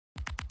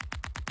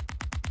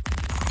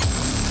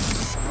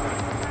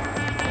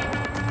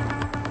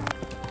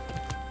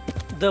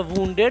The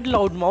Wounded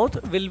Loudmouth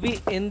will be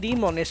in the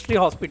monastery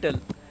hospital.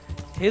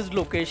 His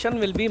location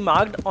will be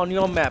marked on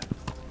your map.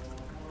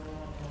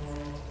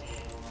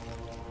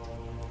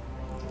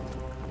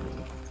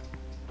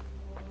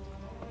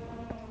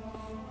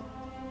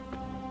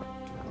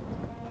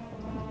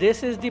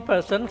 This is the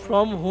person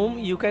from whom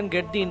you can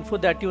get the info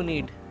that you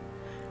need.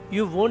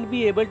 You won't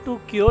be able to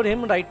cure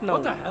him right now.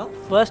 What the hell?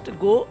 First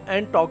go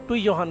and talk to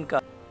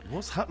Johanka.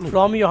 What's happening?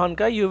 From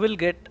Johanka you will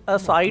get a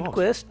side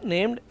quest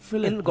named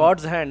In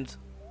God's Hands.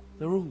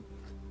 They're all...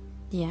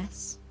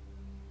 Yes.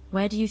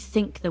 Where do you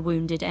think the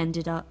wounded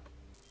ended up?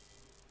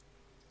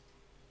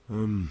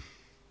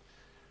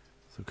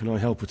 So can I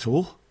help at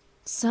all?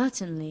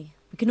 Certainly.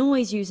 We can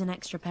always use an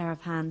extra pair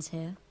of hands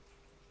here.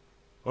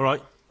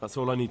 Alright, that's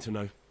all I need to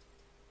know.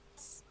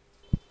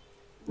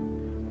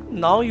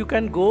 Now you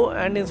can go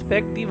and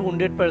inspect the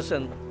wounded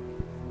person.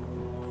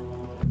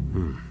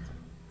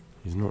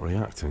 He's not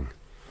reacting.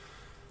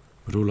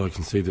 But all I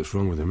can see that's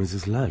wrong with him is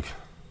his leg.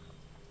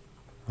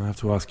 I have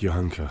to ask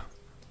Johanka.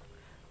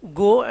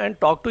 Go and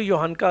talk to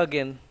Johanka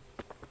again.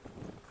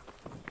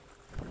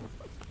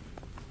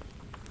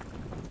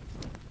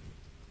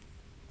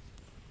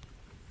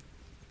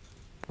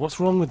 What's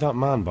wrong with that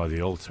man by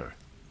the altar?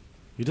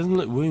 He doesn't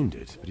look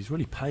wounded, but he's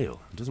really pale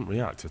and doesn't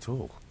react at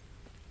all.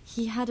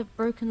 He had a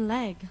broken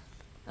leg.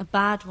 A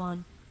bad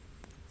one.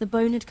 The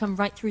bone had come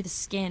right through the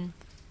skin.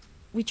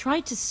 We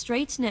tried to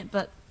straighten it,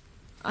 but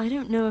I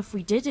don't know if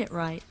we did it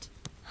right.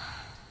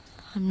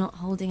 I'm not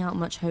holding out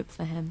much hope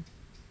for him.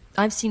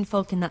 I've seen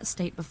folk in that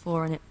state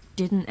before, and it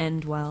didn't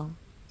end well.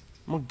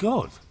 My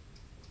God!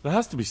 There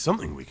has to be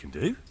something we can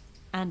do.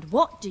 And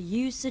what do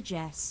you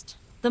suggest?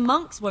 The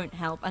monks won't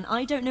help, and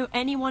I don't know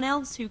anyone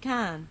else who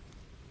can.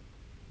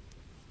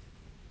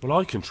 Well,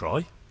 I can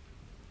try.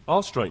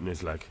 I'll straighten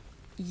his leg.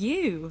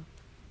 You?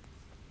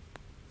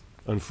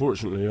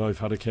 Unfortunately, I've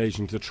had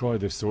occasion to try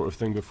this sort of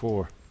thing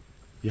before.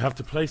 You have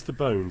to place the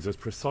bones as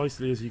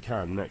precisely as you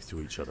can next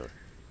to each other.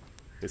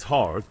 It's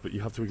hard, but you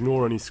have to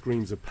ignore any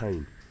screams of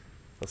pain.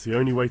 That's the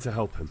only way to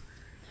help him.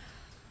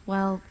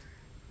 Well,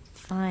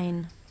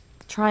 fine.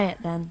 Try it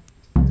then.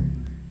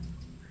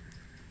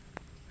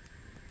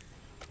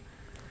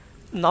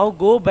 Now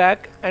go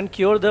back and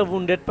cure the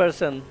wounded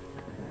person.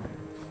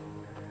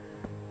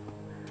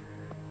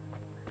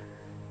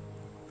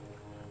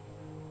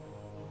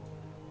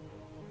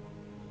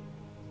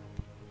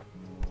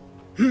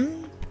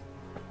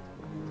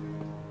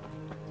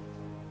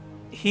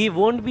 He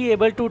won't be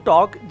able to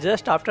talk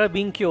just after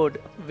being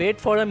cured. Wait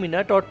for a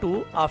minute or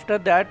two. After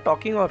that,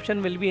 talking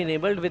option will be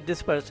enabled with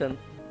this person.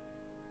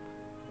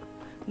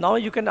 Now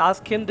you can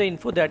ask him the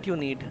info that you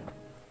need.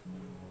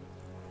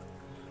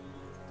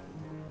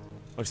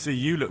 I see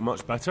you look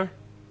much better.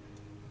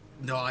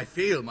 No, I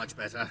feel much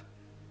better.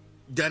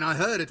 Then I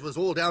heard it was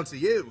all down to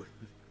you.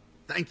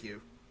 Thank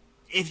you.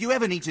 If you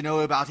ever need to know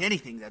about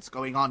anything that's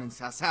going on in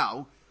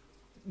Sasau,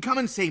 come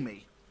and see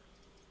me.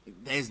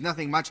 There's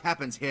nothing much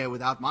happens here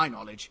without my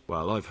knowledge.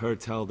 Well, I've heard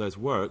tell there's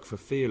work for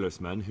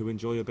fearless men who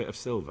enjoy a bit of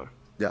silver.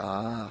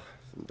 Ah,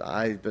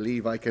 I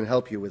believe I can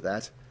help you with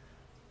that.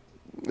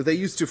 They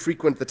used to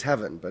frequent the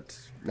tavern, but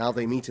now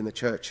they meet in the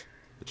church.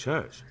 The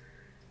church?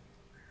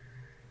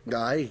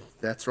 Aye,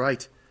 that's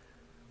right.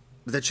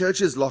 The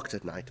church is locked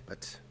at night,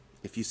 but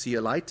if you see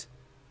a light,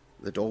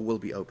 the door will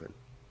be open.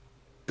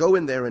 Go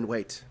in there and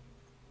wait.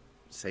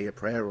 Say a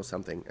prayer or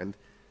something, and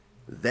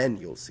then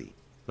you'll see.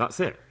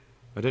 That's it?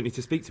 I don't need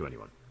to speak to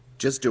anyone?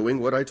 Just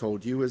doing what I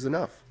told you is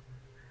enough.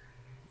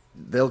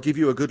 They'll give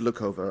you a good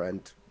look over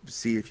and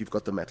see if you've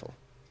got the metal.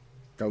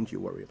 Don't you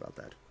worry about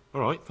that.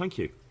 All right, thank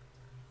you.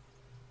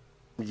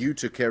 You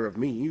took care of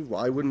me,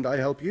 why wouldn't I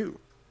help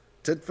you?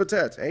 Tit for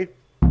tat, eh?